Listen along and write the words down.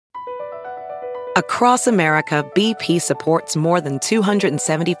Across America, BP supports more than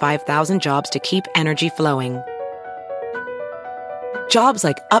 275,000 jobs to keep energy flowing. Jobs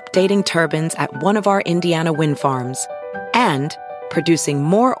like updating turbines at one of our Indiana wind farms and producing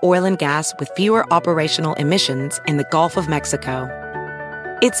more oil and gas with fewer operational emissions in the Gulf of Mexico.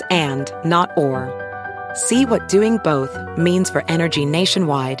 It's and, not or. See what doing both means for energy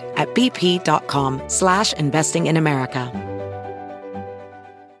nationwide at bp.com/investing in America.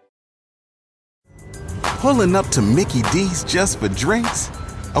 Pulling up to Mickey D's just for drinks?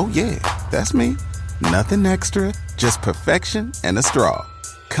 Oh yeah, that's me. Nothing extra, just perfection and a straw.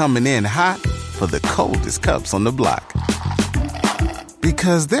 Coming in hot for the coldest cups on the block.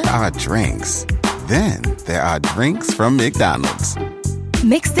 Because there are drinks. Then there are drinks from McDonald's.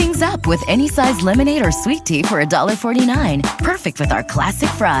 Mix things up with any size lemonade or sweet tea for $1.49. Perfect with our classic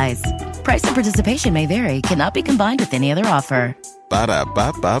fries. Price and participation may vary. Cannot be combined with any other offer.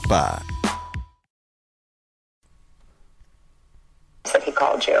 Ba-da-ba-ba-ba. Said he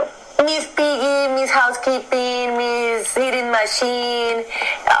called you. Miss Piggy, Miss Housekeeping, Miss Hitting Machine,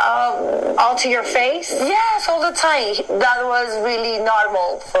 all to your face? Yes, all the time. That was really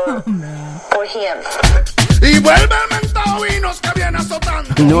normal for him.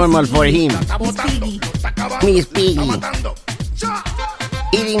 Normal for him. Miss Piggy.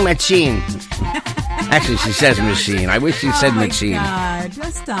 Eating machine. Actually, she says machine. I wish she said machine. God,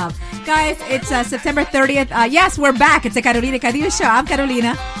 just stop. Guys, it's September 30th. Yes, we're back. It's the Carolina Cadillo Show. I'm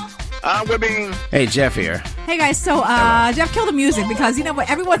Carolina. We're being... Hey, Jeff here. Hey, guys. So, Jeff, kill the music because, you know what?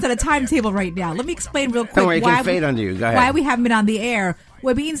 Everyone's on a timetable right now. Let me explain real quick Don't worry, it can fade under you. Go ahead. Why we haven't been on the air.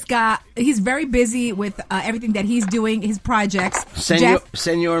 He's very busy with everything that he's doing, his projects.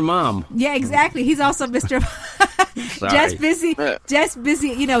 Senor Mom. Yeah, exactly. He's also Mr. Just busy.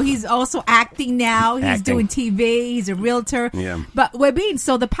 You know, he's also acting now. He's doing TV. He's a realtor. Yeah. But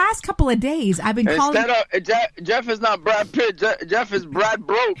so the past couple of days, I've been calling. Jeff is not Brad Pitt. Jeff is Brad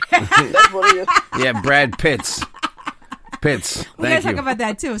Broke. That's what he is. Yeah, Brad Pitts. We're going to talk about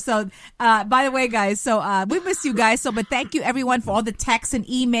that too. So, by the way, guys, we miss you guys. But thank you everyone for all the texts and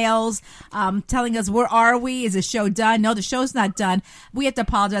emails telling us, where are we? Is the show done? No, the show's not done. We have to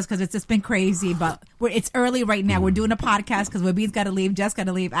apologize because it's just been crazy, but it's early right now. We're doing a podcast because Webby's got to leave. Jess got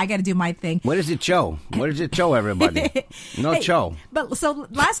to leave. I got to do my thing. What does it show? Everybody? No show. But so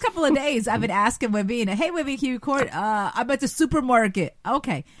last couple of days, I've been asking Webby, hey, Webby, can you record? I'm at the supermarket.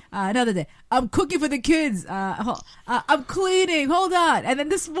 Okay. Another day. I'm cooking for the kids. I'm cleaning. Hold on. And then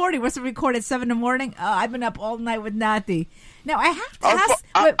this morning, we're supposed to record at 7 a.m. I've been up all night with Nati. Now, I have to ask...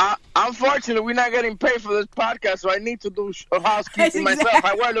 Unfortunately, we're not getting paid for this podcast, so I need to do housekeeping myself.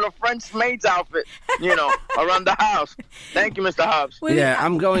 I wear a little French maid's outfit, around the house. Thank you, Mr. Hobbs. Yeah,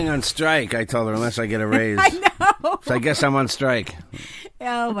 I'm going on strike, I told her, unless I get a raise. I know. So I guess I'm on strike.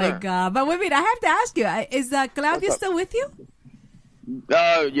 Oh, my God. But wait, I have to ask you, is Claudia still with you?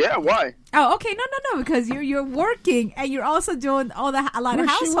 Yeah, why? Oh, okay. No, because you're working and you're also doing a lot of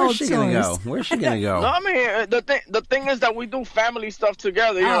household chores. Where's she gonna go? No, I mean the thing is that we do family stuff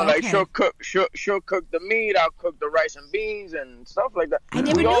together. Okay. She'll cook the meat, I'll cook the rice and beans and stuff like that. I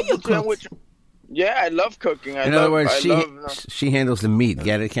never knew you cooked. Yeah, I love cooking. In other words, she handles the meat.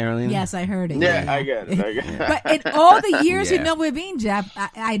 Get it, Carolina? Yes, I heard it. Yeah, I get it. But in all the years you know Webin, Jeff,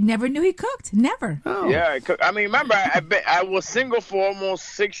 I never knew he cooked. Never. Oh. Yeah, I cook. I mean, remember, I was single for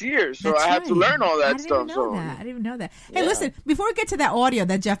almost 6 years, so I had to learn all that stuff. I didn't even know that. Hey, listen, before we get to that audio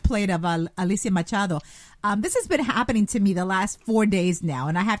that Jeff played of Alicia Machado, this has been happening to me the last 4 days now,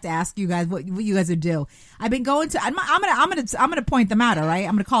 and I have to ask you guys what you guys would do. I've been going to. I'm gonna point them out. All right,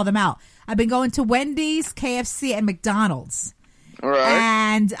 I'm gonna call them out. I've been going to Wendy's, KFC, and McDonald's. All right.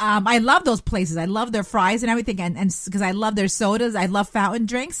 And I love those places. I love their fries and everything, and because I love their sodas. I love fountain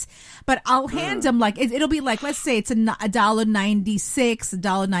drinks. But I'll hand them like it'll be like, let's say it's $1.96,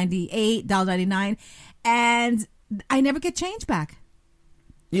 $1.98, $1.99, and I never get change back.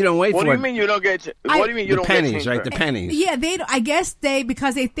 You don't wait what for it. What do you mean you don't get? What do you mean you don't get? Pennies, right? The pennies. Yeah, they. I guess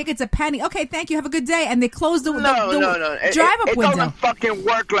because they think it's a penny. Okay, thank you. Have a good day. And they close the no. drive-up window. It doesn't fucking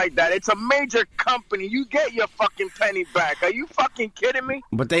work like that. It's a major company. You get your fucking penny back. Are you fucking kidding me?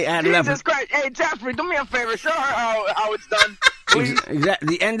 But they add it up. Jesus Christ! Hey, Jeffrey, do me a favor. Show her how it's done. At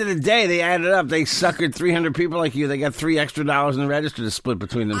the end of the day, they added up. They suckered 300 people like you. They got $3 extra in the register to split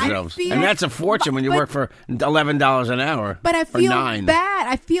between themselves, and that's a fortune when you work for $11 an hour. But I feel $9. bad.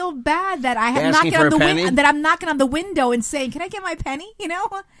 I feel bad that I have knocking on the window. That I'm knocking on the window and saying, "Can I get my penny?" You know.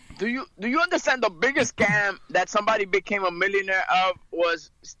 Do you understand the biggest scam that somebody became a millionaire of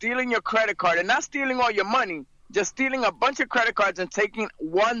was stealing your credit card and not stealing all your money, just stealing a bunch of credit cards and taking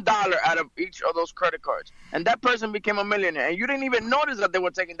 $1 out of each of those credit cards. And that person became a millionaire. And you didn't even notice that they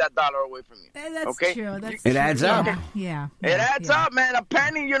were taking that dollar away from you. That's true. It adds up. Yeah. It adds up, man. A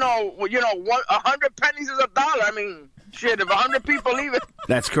penny, 100 pennies is $1. I mean, shit, if 100 people leave it.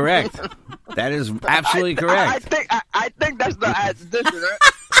 That's correct. That is absolutely correct. I think that's the addition, right?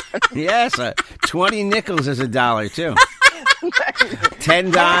 Yes, 20 nickels is $1 too.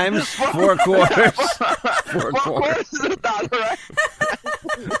 10 dimes, 4 quarters. 4 quarters is $1,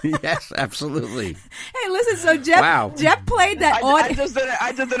 right? Yes, absolutely. Hey, listen. So Jeff played that. I just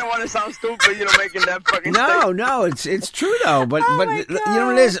didn't want to sound stupid, making that fucking. No, it's true though. But you know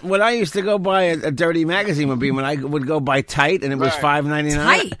what it is? When I used to go buy a dirty magazine would be when I would go buy Tight and it was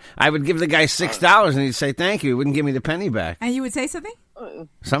 $5.99. I would give the guy $6 and he'd say thank you. He wouldn't give me the penny back. And you would say something?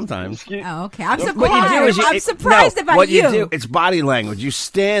 Sometimes. Oh, okay. I'm surprised. What you do is I'm surprised about what you. What you do, it's body language. You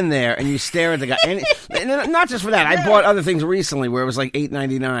stand there and you stare at the guy. And not just for that. I bought other things recently where it was like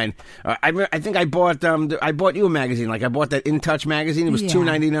 $8.99. I think I bought you a magazine. Like I bought that In Touch magazine. It was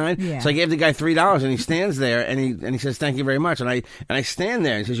 $2.99. Yeah. So I gave the guy $3 and he stands there and he says thank you very much. And I stand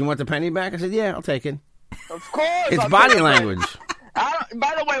there and he says, you want the penny back? I said, yeah, I'll take it. Of course. It's body language.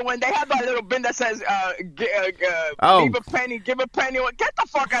 By the way, when they have that little bin that says leave a penny, give a penny, get the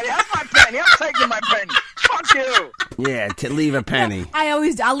fuck out of here. That's my penny. I'm taking my penny. Fuck you. Yeah, to leave a penny.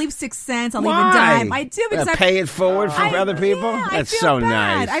 I'll leave 6 cents. I'll leave a dime. I do because pay it forward for other people. Yeah, that's so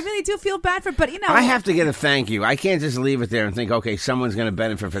bad. nice. I really do feel bad for, but I have to get a thank you. I can't just leave it there and think, okay, someone's going to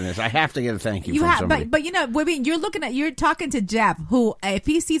benefit from this. I have to get a thank you from somebody. But you're talking to Jeff, who if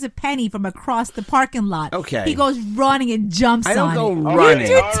he sees a penny from across the parking lot, he goes running and jumps on it. I don't go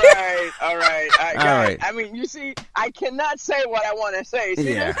running. All right. I mean, you see, I cannot say what I want to say.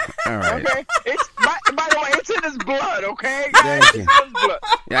 See yeah. This? All right. Okay. It's by the way, it's in his blood. Okay. Thank you.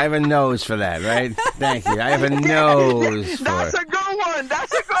 Yeah, I have a nose for that, right? Thank you. I have a nose for That's it. a good one.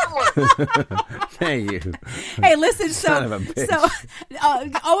 That's a good one. Thank you. Hey, listen. Son of a bitch.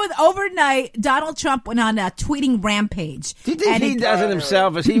 Overnight, Donald Trump went on a tweeting rampage. Do you think he does it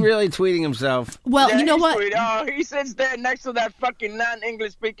himself? Is he really tweeting himself? Well, yeah, you know what? He sits there next to that fucking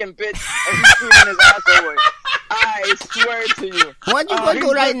non-English speaking bitch and he's tweeting his ass away. I swear to you. What you gonna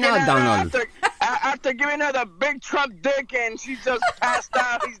do right now, Donald? After giving her the big Trump dick and she just passed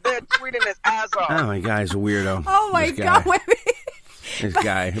out, he's there tweeting his ass off. Oh, my guy's a weirdo. Oh, my God. This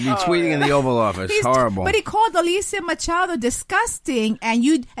guy. He'll be tweeting in the Oval Office. Horrible. But he called Alicia Machado disgusting, and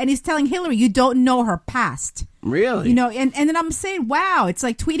he's telling Hillary, you don't know her past. Really? And then I'm saying, wow, it's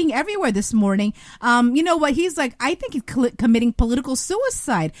like tweeting everywhere this morning. You know what? He's like, I think he's committing political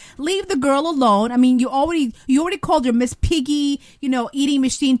suicide. Leave the girl alone. I mean, you already called her Miss Piggy, eating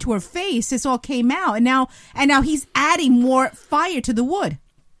machine to her face. This all came out, and now he's adding more fire to the wood.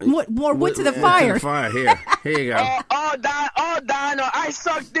 More wood to the fire. Here you go. Dino, I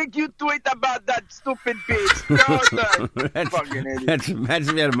suck dick. You tweet about that stupid bitch. Fucking idiot. Imagine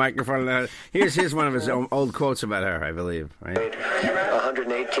if he had a microphone. Here's one of his old quotes about her, I believe. Right?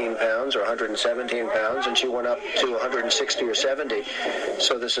 118 pounds or 117 pounds, and she went up to 160 or 70.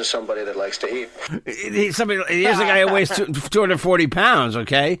 So this is somebody that likes to eat. Here's a guy who weighs 240 pounds,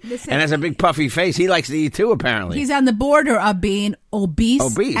 okay? Listen, and has a big puffy face. He likes to eat too, apparently. He's on the border of being obese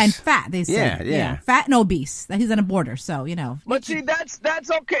and fat, they say. Yeah. Fat and obese. He's on a border, so, But see, that's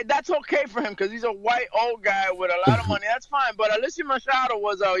okay. That's okay for him because he's a white old guy with a lot of money. That's fine. But Alicia Machado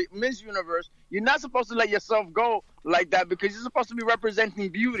was a Miss Universe. You're not supposed to let yourself go like that because you're supposed to be representing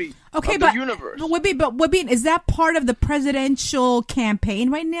beauty of the universe. But Wibby, is that part of the presidential campaign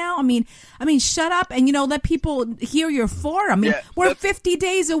right now? I mean, shut up and let people hear your forum. I mean, we're 50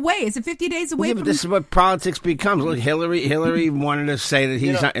 days away. Is it 50 days away? But this is what politics becomes. Look, Hillary wanted to say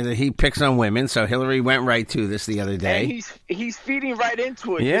that that he picks on women, so Hillary went right to this the other day. And he's feeding right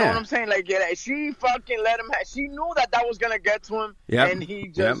into it. Yeah. You know what I'm saying? Like, she fucking let him. She knew that was gonna get to him, and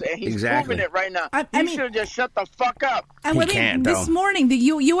he's proving it right now. He should have just shut the fuck up. And this morning, the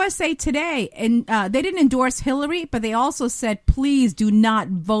USA Today, and they didn't endorse Hillary, but they also said, please do not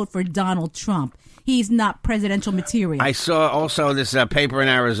vote for Donald Trump. He's not presidential material. I saw also this paper in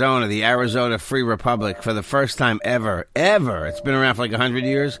Arizona, the Arizona Free Republic, for the first time ever. It's been around for like 100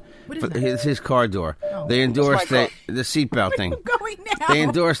 years. What is that? It's his car door. Oh. They endorsed the seatbelt thing. Where are you going now? They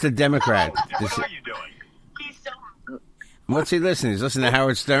endorsed the Democrat. What are you doing? What's he listening? He's listening to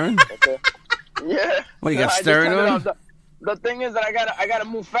Howard Stern? Okay. Yeah. What, you got Stern on? The thing is that I gotta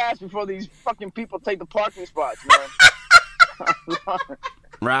move fast before these fucking people take the parking spots, man.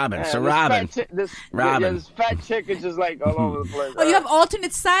 Robin. This fat chick is just like all over the place. Oh, you have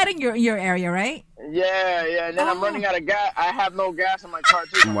alternate side in your area, right? Yeah. And then I'm running out of gas. I have no gas in my car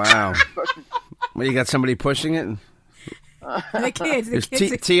too. Wow. Well, you got somebody pushing it? The kids. Is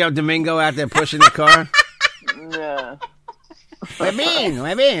Tio Domingo out there pushing the car? Yeah.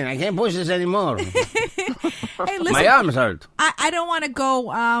 I can't push this anymore. Hey, listen, My arms hurt. I don't want to go.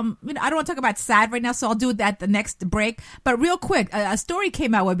 I don't want to talk about sad right now, so I'll do that the next break. But real quick, a story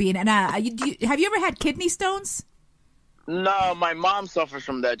came out, Wabine, and have you ever had kidney stones? No, my mom suffers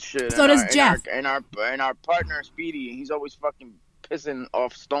from that shit. So does Jeff. And our partner Speedy, he's always fucking pissing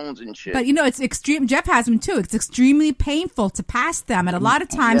off stones and shit. But it's extreme. Jeff has them too. It's extremely painful to pass them, and a lot of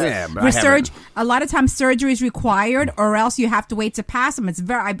times, surgery is required, or else you have to wait to pass them. It's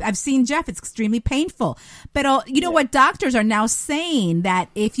I've seen Jeff. It's extremely painful. But you know what? Doctors are now saying that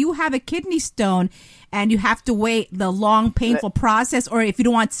if you have a kidney stone and you have to wait the long, painful process, or if you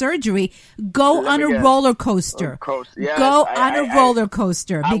don't want surgery, go on a roller coaster. Yes, go on a roller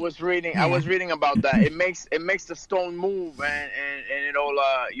coaster. I was reading about that. It makes the stone move, and it'll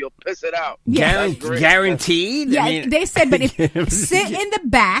you'll piss it out. Yeah. Guaranteed? Yeah, I mean, they said, but if sit in the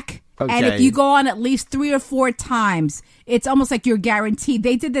back, and if you go on at least 3 or 4 times, it's almost like you're guaranteed.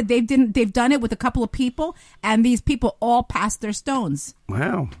 They did that. They've done it with a couple of people, and these people all passed their stones.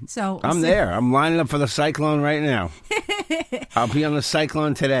 Wow. So I'm there. I'm lining up for the Cyclone right now. I'll be on the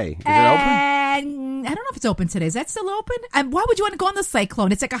Cyclone today. Is it open? I don't know if it's open today. Is that still open? And why would you want to go on the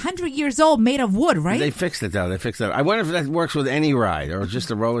Cyclone? It's like 100 years old, made of wood, right? They fixed it, though. I wonder if that works with any ride or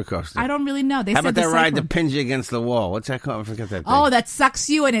just a roller coaster. I don't really know. How about that ride that pins you against the wall? What's that called? I forget that thing. Oh, that sucks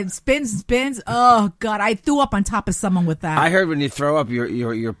you and it spins. Oh, God. I threw up on top of someone with that. I heard when you throw up,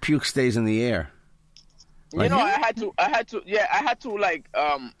 your puke stays in the air. I had to like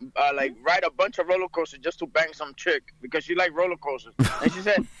ride a bunch of roller coasters just to bang some chick because she liked roller coasters. And she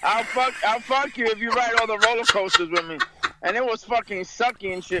said, I'll fuck you if you ride all the roller coasters with me. And it was fucking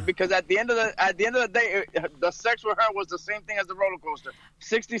sucky and shit because at the end of the day, the sex with her was the same thing as the roller coaster,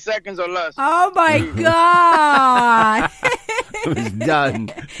 60 seconds or less. Oh my God! It was done.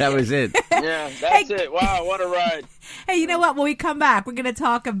 That was it. Yeah, that's it. Wow, what a ride. Hey, you know what? When we come back, we're going to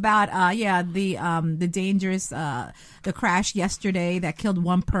talk about the dangerous the crash yesterday that killed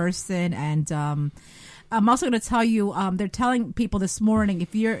one person, and I'm also going to tell you they're telling people this morning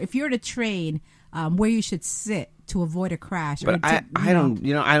if you're at a train where you should sit to avoid a crash. But I don't buy do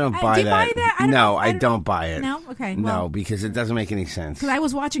you that. Buy that? I don't buy it. No? Okay. No, because it doesn't make any sense. Because I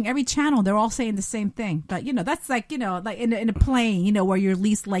was watching every channel, they're all saying the same thing. But, that's like, like in a plane, where you're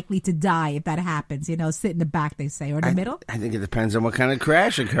least likely to die if that happens. Sit in the back, they say, or in the middle. I think it depends on what kind of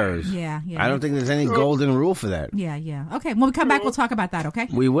crash occurs. Yeah. I don't think there's any golden rule for that. Yeah. Okay, when we come back, we'll talk about that, okay?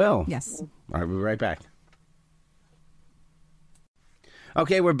 We will. Yes. All right, we'll be right back.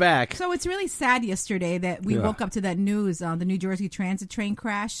 Okay, we're back. So it's really sad yesterday that we woke up to that news on the New Jersey Transit train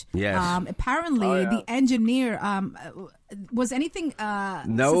crash. Yes. Apparently, the engineer was anything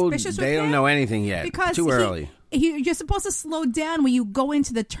suspicious with they don't know anything yet. Because too early. You're supposed to slow down when you go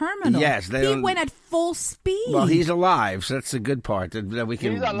into the terminal. Yes, he went at full speed. Well, he's alive, so that's the good part that we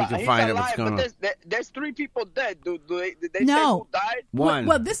can find out what's going on. There's 3 people dead. Did they say who died? One.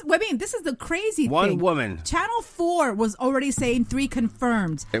 Well, this is the crazy thing. One woman. Channel 4 was already saying 3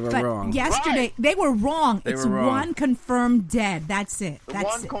 confirmed. They were wrong. Yesterday, they were wrong. It's wrong. 1 confirmed dead. That's it.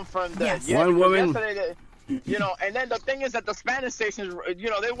 Confirmed dead. Yes. Yeah, one woman. And then the thing is that the Spanish stations,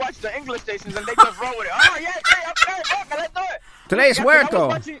 they watch the English stations and they just roll with it. Oh, yeah, okay, let's do it. Today's Huerto.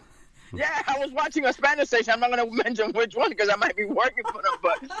 I was watching a Spanish station. I'm not going to mention which one because I might be working for them.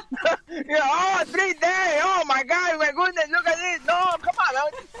 But, 3 days. Oh, my God. My goodness. Look at this. No, come on.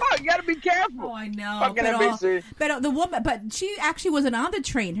 Man. You got to be careful. Oh, I know. Fucking NBC. But the woman, she actually wasn't on the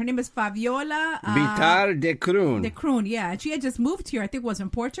train. Her name is Fabiola Vital de Crun. De Crun, yeah. And she had just moved here. I think it was in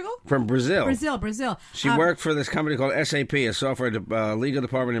Portugal. From Brazil. Brazil. She worked for this company called SAP, a software legal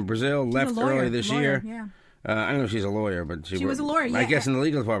department in Brazil. Left early this year. Yeah. I don't know if she's a lawyer, but she was a lawyer, yeah. I guess in the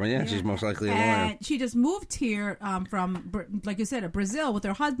legal department, she's most likely a lawyer. And she just moved here from, like you said, Brazil with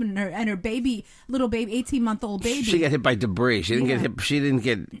her husband and her baby, little baby, 18-month-old baby. She got hit by debris. She didn't get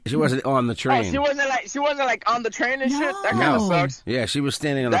hit. She wasn't on the train. Oh, she wasn't like on the train and shit. That kind of sucks. Yeah, she was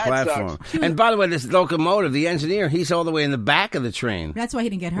standing on the platform. Sucks. And by the way, this locomotive, the engineer, he's all the way in the back of the train. That's why he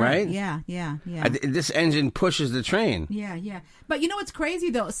didn't get hurt. Right? Yeah. This engine pushes the train. Yeah. But you know what's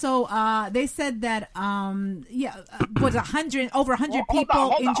crazy though? So they said that was over 100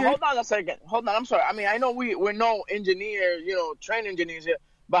 people injured. Hold on a second. Hold on. I'm sorry. I mean, I know we're no engineers, train engineers here.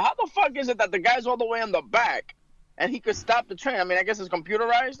 But how the fuck is it that the guy's all the way in the back and he could stop the train? I mean, I guess it's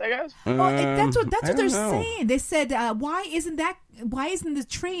computerized, I guess. Well, that's what they're saying. They said, why isn't that why isn't the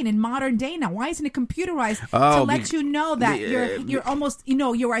train in modern day now? Why isn't it computerized Oh, to let you know that you're almost,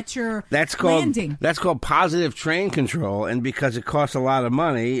 you're at your landing? That's called positive train control, and because it costs a lot of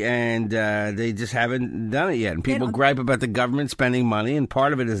money, and they just haven't done it yet. And people gripe about the government spending money, and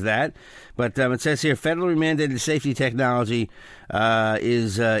part of it is that. But it says here, federally mandated safety technology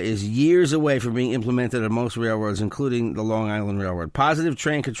is years away from being implemented on most railroads, including the Long Island Railroad. Positive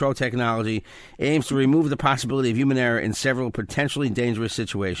train control technology aims to remove the possibility of human error in several potentially dangerous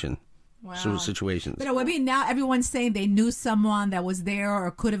situations. But I mean, now everyone's saying they knew someone that was there or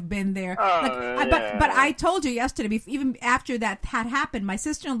could have been there. But I told you yesterday, even after that had happened, my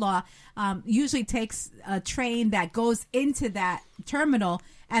sister-in-law usually takes a train that goes into that terminal,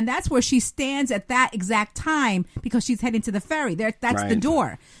 and that's where she stands at that exact time because she's heading to the ferry. That's the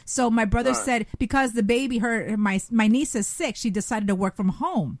door. So my brother said because the baby, my niece is sick, she decided to work from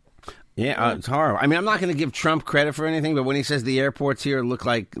home. Yeah, it's horrible. I mean, I'm not going to give Trump credit for anything, but when he says the airports here look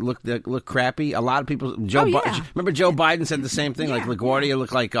crappy, a lot of people. Remember Joe Biden said the same thing. Like LaGuardia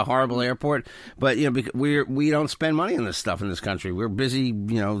looked like a horrible airport, but we don't spend money on this stuff in this country. We're busy,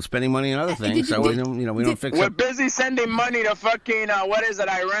 spending money on other things. We don't fix it. We're busy sending money to fucking Iran on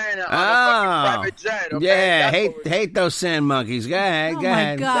a fucking private jet. Okay? Yeah, hate those sand monkeys. Go ahead, go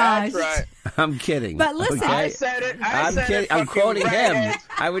ahead. Gosh. That's right. I'm kidding. But listen, okay? I said it. I'm kidding. I'm quoting him.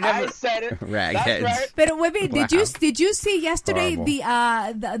 I would never. I said it. Ragheads. Right. But wait, did you see yesterday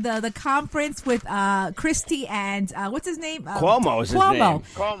the conference with Christie and what's his name? Cuomo is his name.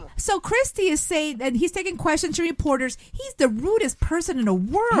 Cuomo. So Christie is saying that he's taking questions from reporters. He's the rudest person in the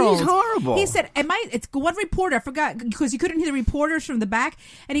world. He's horrible. He said, it's one reporter, I forgot, because you couldn't hear the reporters from the back,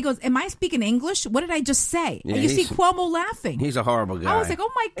 and he goes, am I speaking English? What did I just say? Yeah, and you see Cuomo laughing. He's a horrible guy. I was like,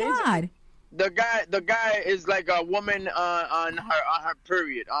 oh my God. The guy is like a woman on her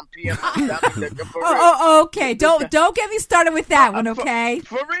period on PM. Okay. Don't get me started with that one, okay?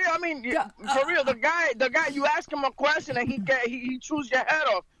 For real, I mean, for real, the guy. You ask him a question and he chews your head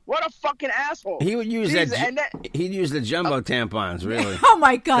off. What a fucking asshole! He would use he'd use the jumbo tampons, really. Oh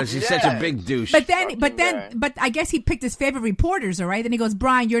my God! Because he's such a big douche. But I guess he picked his favorite reporters, all right? Then he goes,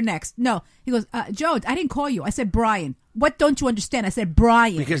 Brian, you're next. No, he goes, Joe, I didn't call you. I said Brian. What don't you understand? I said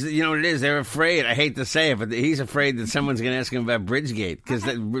Brian. Because you know what it is. They're afraid. I hate to say it, but he's afraid that someone's going to ask him about Bridgegate because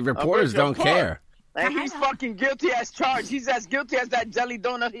the reporters don't care. And he's fucking guilty as charged. He's as guilty as that jelly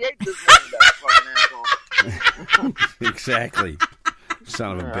donut he ate this morning. That fucking asshole. Exactly.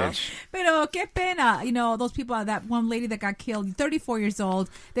 Son of a bitch. Pero qué pena, those people, that one lady that got killed, 34 years old.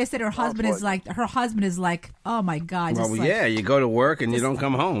 They said her husband is like, oh my God. Well, you go to work and you don't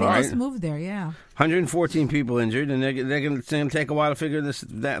come home, they right? just moved there, yeah. 114 people injured, and they're going to take a while to figure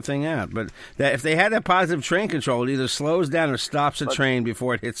that thing out. But if they had that positive train control, it either slows down or stops the train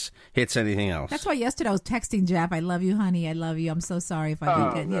before it hits anything else. That's why yesterday I was texting Jeff, I love you, honey, I love you. I'm so sorry if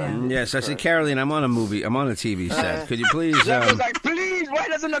I didn't get Yes, I said, Caroline, I'm on a TV set. Could you please... Jeff was like, please, why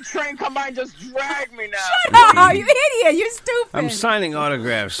doesn't the train come by and just drag me now? Shut up, you idiot, you're stupid. I'm signing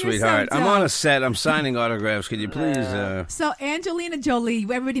autographs, sweetheart. I'm on a set, I'm signing autographs. Could you please... So Angelina Jolie,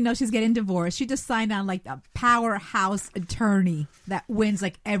 everybody knows she's getting divorced. She just signed on like a powerhouse attorney that wins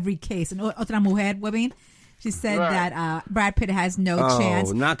like every case. And Otra Mujer, women. She said that Brad Pitt has no chance.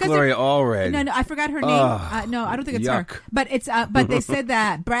 Oh, not Gloria Allred. No, I forgot her name. No, I don't think it's her. But it's but they said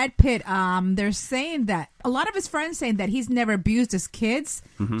that Brad Pitt. They're saying that a lot of his friends saying that he's never abused his kids.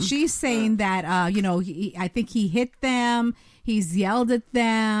 Mm-hmm. She's saying that I think he hit them. He's yelled at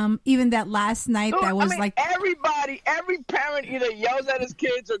them. Even that last night, every parent either yells at his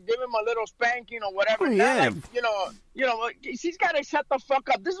kids or give him a little spanking or whatever. Oh, yeah. She's got to shut the fuck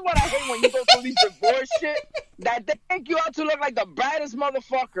up. This is what I hate when you go through these divorce shit. That they make you out to look like the baddest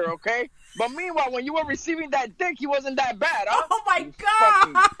motherfucker, okay? But meanwhile, when you were receiving that dick, he wasn't that bad, huh? Oh my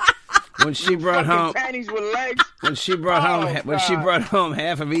God! When she brought home panties with legs. When she brought home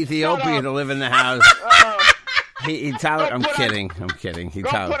half of Ethiopia to live in the house. I'm kidding. He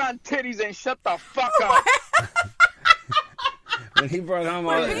put on titties and shut the fuck up. When he brought home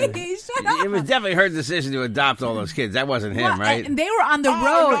it was definitely her decision to adopt all those kids. That wasn't him, right? And they were on the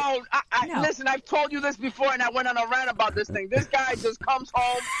road. No. Listen, I've told you this before, and I went on a rant about this thing. This guy just comes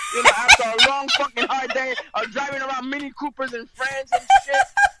home, after a long fucking hard day of driving around Mini Coopers and France and shit,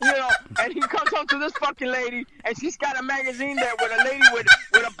 and he comes home to this fucking lady, and she's got a magazine there with a lady with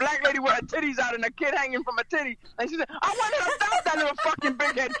a black lady with her titties out and a kid hanging from a titty, and she said, I want to adopt that little fucking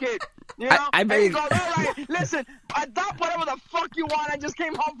big head kid. And he goes, all right, listen, adopt whatever the fuck you want. I just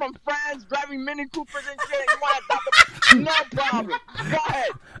came home from France driving Mini Coopers and shit. You want to adopt them? No problem. Go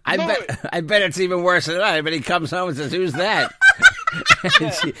ahead. I bet it's even worse than that. I bet he comes home and says, who's that?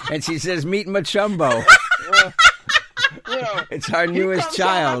 and she says, meet Machumbo. It's our newest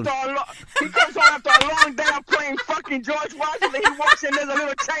child. He comes home after a long day of playing fucking George Washington. He walks in, there's a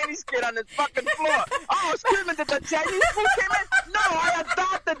little Chinese kid on his fucking floor. Oh, excuse me, did the Chinese food came in? No, I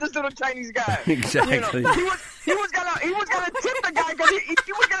adopted this little Chinese guy. Exactly. He was gonna tip the guy because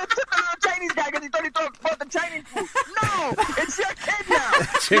he was gonna tip the little Chinese guy because he thought he bought the Chinese food. No, it's your kid now.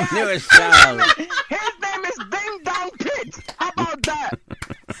 It's your newest child. His name is Ding Dong Pit. How about that?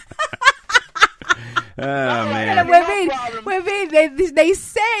 Oh, man. They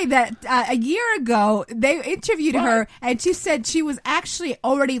say that a year ago they interviewed her, and she said she was actually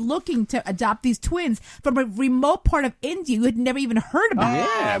already looking to adopt these twins from a remote part of India you had never even heard about.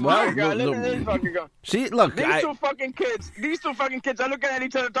 Yeah, my God, look at this fucking guy. See, look, These two fucking kids are looking at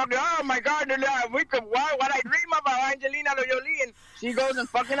each other talking, oh my God, what I dream about Angelina Jolie, and she goes and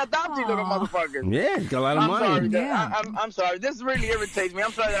fucking adopts these little motherfuckers. Yeah, got a lot of money. I'm sorry. This really irritates me.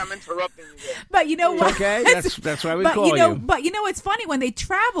 I'm sorry that I'm interrupting you guys. But you know what? Okay, that's why we call you. But you know, it's funny when they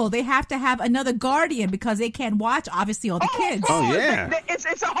travel, they have to have another guardian because they can't watch, obviously, all the kids. Oh, yeah.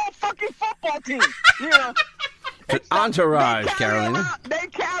 It's a whole fucking football team. You know. It's an entourage, Carolina. They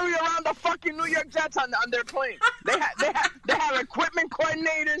carry around the fucking New York Jets on their plane. They have equipment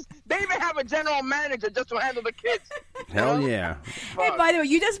coordinators. They even have a general manager just to handle the kids. Hell yeah. Hey, by the way,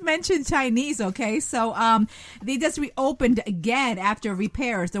 you just mentioned Chinese, okay? So they just reopened again after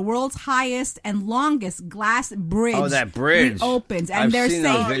repairs. The world's highest and longest glass bridge. Oh, that bridge. Reopens. And I've they're seen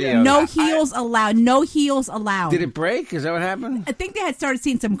those saying videos. no heels allowed. No heels allowed. Did it break? Is that what happened? I think they had started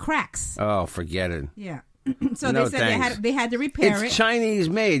seeing some cracks. Oh, forget it. Yeah. So No, they said they had to repair It's it.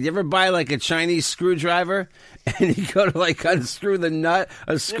 Chinese made. You ever buy like a Chinese screwdriver and you go to like unscrew the nut,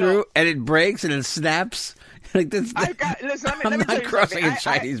 a screw, and it breaks and it snaps? Like this. Listen, I'm let me tell not you crossing something. a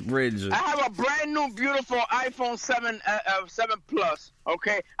Chinese bridge. I have a brand new, beautiful iPhone 7 Plus.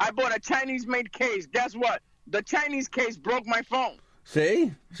 Okay, I bought a Chinese-made case. Guess what? The Chinese case broke my phone.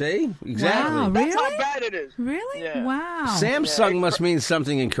 See? Exactly. Wow, That's really? how bad it is. Really? Yeah. Wow. Samsung must mean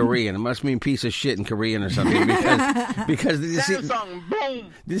something in Korean. It must mean piece of shit in Korean or something. Because did you Samsung,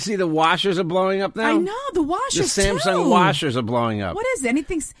 boom. Did you see the washers are blowing up now? I know, the washers The Samsung too. washers are blowing up. What is it?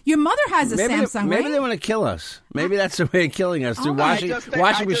 Anything? Your mother has a Samsung, maybe right? they want to kill us. Maybe that's the way of killing us through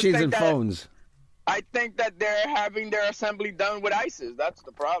washing machines and phones. I think that they're having their assembly done with ISIS. That's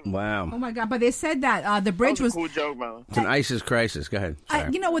the problem. Wow. Oh my God! But they said that the bridge That was was. a cool joke, man. It's an ISIS crisis. Go ahead.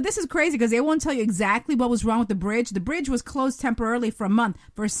 Sorry. You know what? This is crazy because they won't tell you exactly what was wrong with the bridge. The bridge was closed temporarily for a month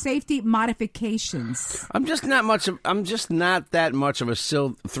for safety modifications. I'm just not that much of a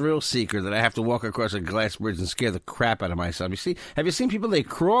thrill seeker that I have to walk across a glass bridge and scare the crap out of myself. Have you seen people? They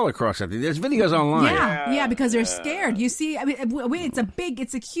crawl across it. There's videos online. Yeah, because they're scared. You see, I mean,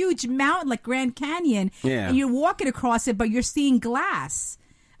 it's a huge mountain like Grand Canyon. Yeah. And you're walking across it, but you're seeing glass.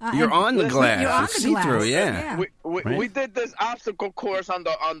 You're on the glass. You're on It's the see-through, glass. yeah. We did this obstacle course on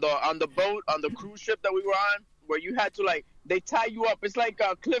the boat, on the cruise ship that we were on, where you had to they tie you up. It's like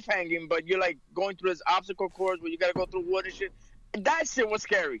cliffhanging, but you're like going through this obstacle course where you got to go through wood and shit. That shit was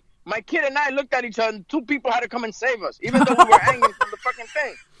scary. My kid and I looked at each other, and two people had to come and save us, even though we were hanging from the fucking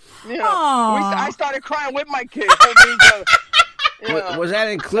thing. You know, I started crying with my kid. Yeah. Was that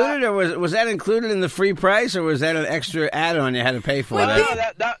included, or was that included in the free price, or was that an extra add-on you had to pay for? No,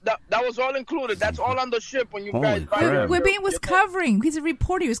 that was all included. That's all on the ship when you guys buy it. Webin was covering. He's a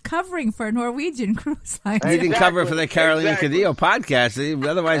reporter. He was covering for a Norwegian cruise line. He didn't cover it for the Carolina Cadillo podcast.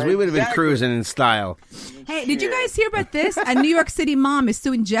 Otherwise, we would have been cruising in style. Hey, did you guys hear about this? A New York City mom is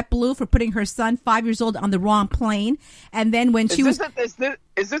suing JetBlue for putting her son, 5 years old, on the wrong plane. And then when she Is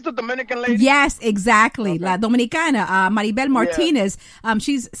this the Dominican lady? Yes, exactly. Okay. La Dominicana, Maribel Martinez. Yeah.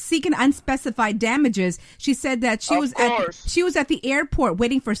 She's seeking unspecified damages. She said that she was at the airport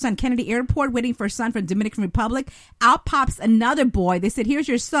waiting for her son, Kennedy Airport, waiting for her son from Dominican Republic. Out pops another boy. They said, "Here's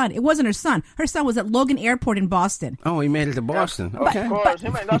your son." It wasn't her son. Her son was at Logan Airport in Boston. Oh, he made it to Boston. Yeah. Okay. Of course.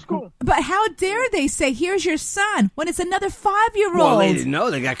 That's cool. But how dare they say, "Here's your son," when it's another 5-year-old? Well, they didn't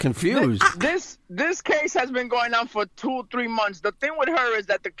know. They got confused. This case has been going on for 2-3 months. The thing with her is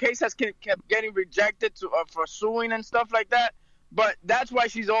that the case has kept getting rejected for suing and stuff like that. But that's why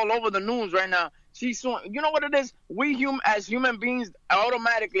she's all over the news right now. She's suing. You know what it is? We as human beings,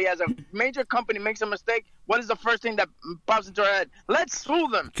 automatically, as a major company makes a mistake, what is the first thing that pops into our head? Let's sue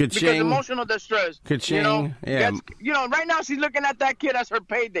them. Ka-ching. Because emotional distress. Ka-ching. Yeah. Right now she's looking at that kid as her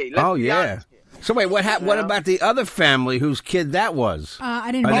payday. Oh, yeah. So wait, what about the other family whose kid that was?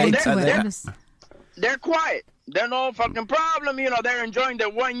 I didn't read into it. They're quiet. They're no fucking problem. They're enjoying their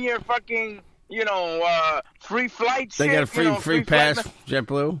 1 year fucking, free flight. They shit, got a free pass,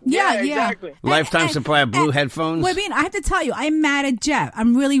 JetBlue. Yeah, exactly. Lifetime supply of blue headphones. Well, I mean, I have to tell you, I'm mad at Jeff.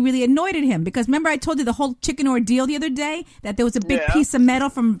 I'm really, really annoyed at him because remember I told you the whole chicken ordeal the other day that there was a big piece of metal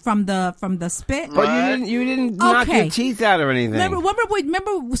from the spit. But you didn't knock your teeth out or anything. Remember.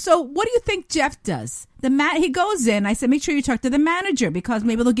 So what do you think Jeff does? He goes in. I said, make sure you talk to the manager because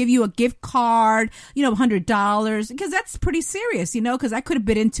maybe they'll give you a gift card, $100, because that's pretty serious, because I could have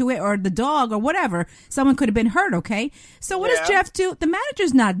been into it or the dog or whatever. Someone could have been hurt, okay? So what does Jeff do? The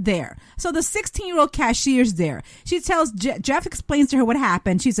manager's not there. So the 16-year-old cashier's there. She tells Jeff explains to her what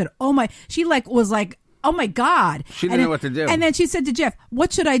happened. She said, oh my God. She didn't know what to do. And then she said to Jeff,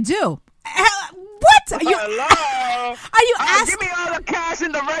 what should I do? What? Are you asking? Give me all the cash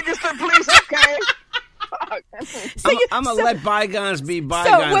in the register, please, okay? I'm gonna let bygones be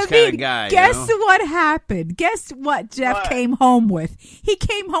bygones kind of guy. Guess what happened? Guess what Jeff came home with? He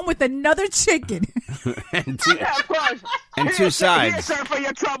came home with another chicken. and of course. And two sides. Here, sir, for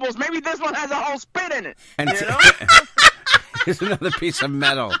your troubles. Maybe this one has a whole spit in it. And here's another piece of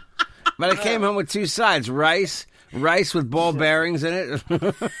metal. But I came home with two sides. Rice with ball bearings in it.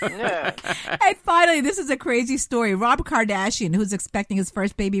 And finally, this is a crazy story. Robert Kardashian, who's expecting his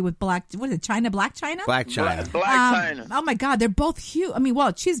first baby with Black China? Black China. Black China. Oh my God, they're both huge. I mean,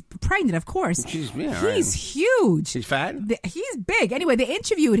 well, she's pregnant, of course. He's huge. She's fat? He's big. Anyway, they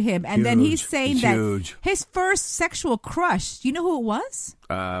interviewed him, and then he's saying that his first sexual crush, do you know who it was?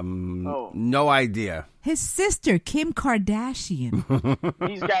 No idea. His sister, Kim Kardashian.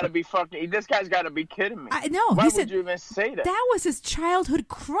 He's got to be fucking... This guy's got to be kidding me. I know. Why would you even say that? That was his childhood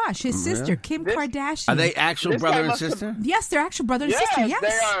crush, his sister, Kim Kardashian. Are they actual brother and sister? Yes, they're actual brother and sister, yes.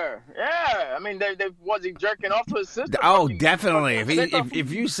 They are. Yeah. I mean, was he jerking off to his sister? Oh, definitely.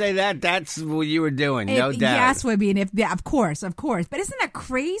 If you say that, that's what you were doing, no doubt. Yes, I mean, of course. But isn't that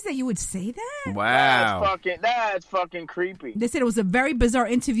crazy that you would say that? Wow. That's fucking creepy. They said it was a very bizarre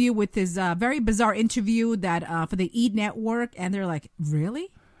interview with his that for the E! Network, and they're like, really?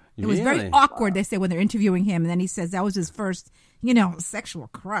 It was very awkward, they say, when they're interviewing him, and then he says that was his first, sexual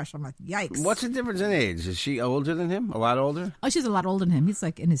crush. I'm like, yikes. What's the difference in age? Is she older than him? A lot older? Oh, she's a lot older than him. He's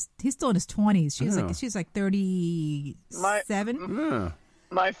still in his 20s. She's like 37.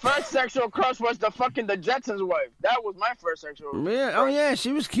 My first sexual crush was the Jetsons wife. That was my first sexual crush. Yeah. Oh, yeah,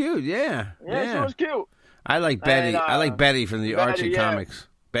 she was cute, yeah. Yeah, she was cute. I like Betty. I like Betty from the Archie comics.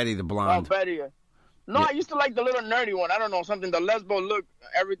 Betty the blonde. Oh, Betty. No, I used to like the little nerdy one. I don't know, something. The lesbo look,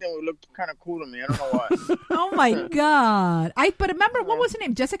 everything would look kind of cool to me. I don't know why. Oh my God! But remember, what was her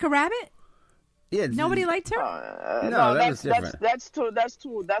name? Jessica Rabbit. Yeah. Nobody liked her. No, that was different. That's too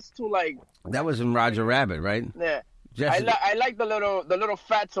like. That was in Roger Rabbit, right? Yeah. I like the little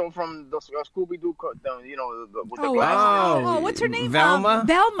fatso from the Scooby Doo, with the glasses. Oh, what's her name? Velma.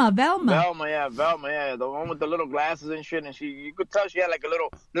 Velma, yeah, the one with the little glasses and shit, and you could tell she had like a little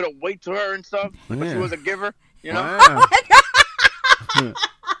weight to her and stuff, but she was a giver, Wow. Oh my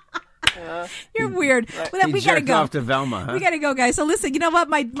God. You're weird. Well, we gotta go. Off to Velma. Huh? We gotta go, guys. So listen, you know what,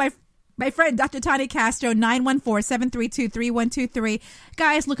 my friend Dr. Tanya Castro, 914-732-3123.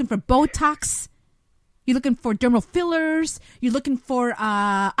 Guys looking for Botox. You're looking for dermal fillers. You're looking for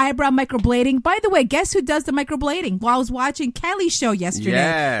eyebrow microblading. By the way, guess who does the microblading? Well, I was watching Kelly's show yesterday.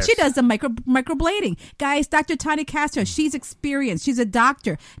 Yes. She does the microblading. Guys, Dr. Tanya Castro, she's experienced. She's a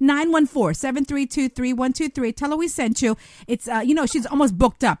doctor. 914-732-3123. Tell her we sent you. It's, she's almost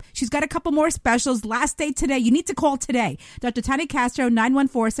booked up. She's got a couple more specials. Last day today. You need to call today. Dr. Tanya Castro,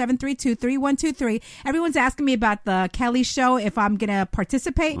 914-732-3123. Everyone's asking me about the Kelly show, if I'm going to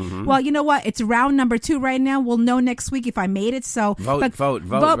participate. Mm-hmm. Well, you know what? It's round number 2 right now. We'll know next week if I made it. So vote, right?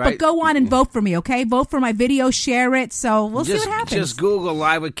 But go on and vote for me, okay? Vote for my video, share it. So we'll see what happens. Just Google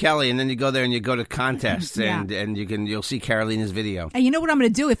Live with Kelly, and then you go there and you go to contests, and you'll see Carolina's video. And you know what I'm going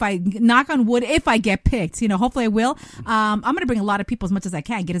to do if I knock on wood, if I get picked, hopefully I will. I'm going to bring a lot of people as much as I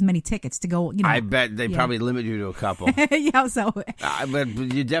can, get as many tickets to go. I bet they probably limit you to a couple. Yeah, so. But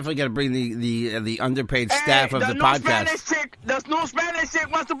you definitely got to bring the underpaid staff of the podcast. The new Spanish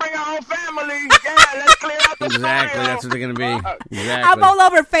chick wants to bring her whole family. Yeah, let's clear out the Exactly, that's what they're going to be. Exactly. I'm all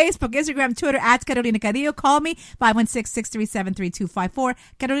over Facebook, Instagram, Twitter, at Carolina Cadillo. Call me, 516-637-3254,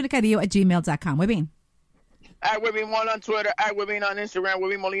 carolinacadillo@gmail.com. Webin. At Webin1 on Twitter, at Webin on Instagram,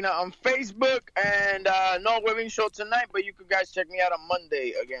 Webin Molina on Facebook. And no Webin show tonight, but you guys check me out on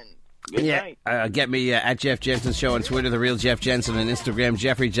Monday again. Good night. Get me at Jeff Jensen Show on Twitter, The Real Jeff Jensen on Instagram,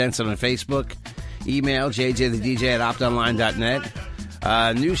 Jeffrey Jensen on Facebook. Email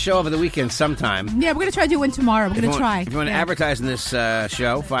jjthedj@optonline.net. New show over the weekend sometime. Yeah, we're going to try to do one tomorrow. We're going to try. If you want to advertise in this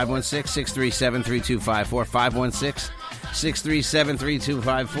show, 516-637-3254,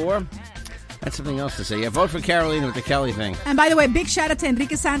 516-637-3254. That's something else to say. Yeah, vote for Carolina with the Kelly thing. And by the way, big shout out to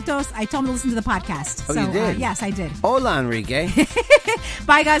Enrique Santos. I told him to listen to the podcast. Oh, you did? Yes, I did. Hola, Enrique.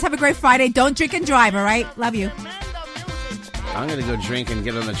 Bye, guys. Have a great Friday. Don't drink and drive, all right? Love you. I'm going to go drink and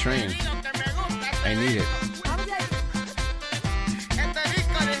get on the train. I need it.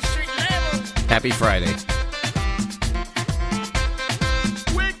 Happy Friday.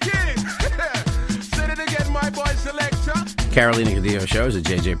 Say it again, my boy selector. Carolina Cadillo Show is a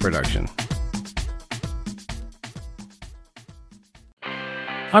JJ production.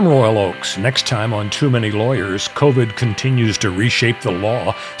 I'm Royal Oakes. Next time on Too Many Lawyers, COVID continues to reshape the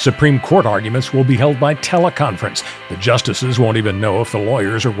law. Supreme Court arguments will be held by teleconference. The justices won't even know if the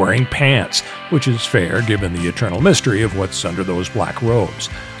lawyers are wearing pants, which is fair given the eternal mystery of what's under those black robes.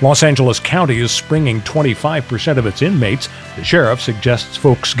 Los Angeles County is springing 25% of its inmates. The sheriff suggests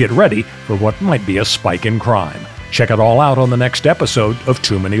folks get ready for what might be a spike in crime. Check it all out on the next episode of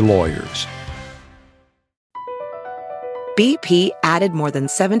Too Many Lawyers. BP added more than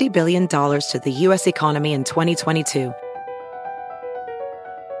 $70 billion to the U.S. economy in 2022.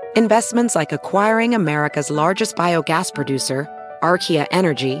 Investments like acquiring America's largest biogas producer, Archaea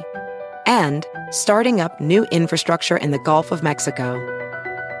Energy, and starting up new infrastructure in the Gulf of Mexico.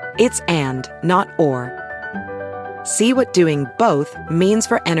 It's and, not or. See what doing both means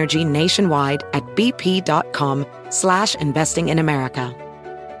for energy nationwide at bp.com/investing in America.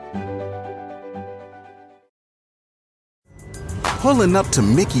 Pulling up to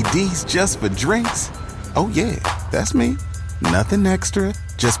Mickey D's just for drinks? Oh yeah, that's me. Nothing extra,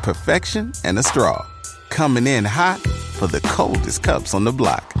 just perfection and a straw. Coming in hot for the coldest cups on the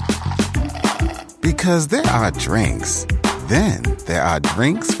block. Because there are drinks. Then there are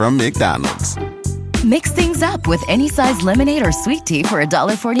drinks from McDonald's. Mix things up with any size lemonade or sweet tea for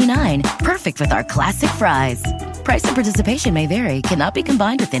 $1.49. Perfect with our classic fries. Price and participation may vary. Cannot be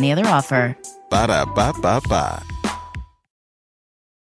combined with any other offer. Ba-da-ba-ba-ba.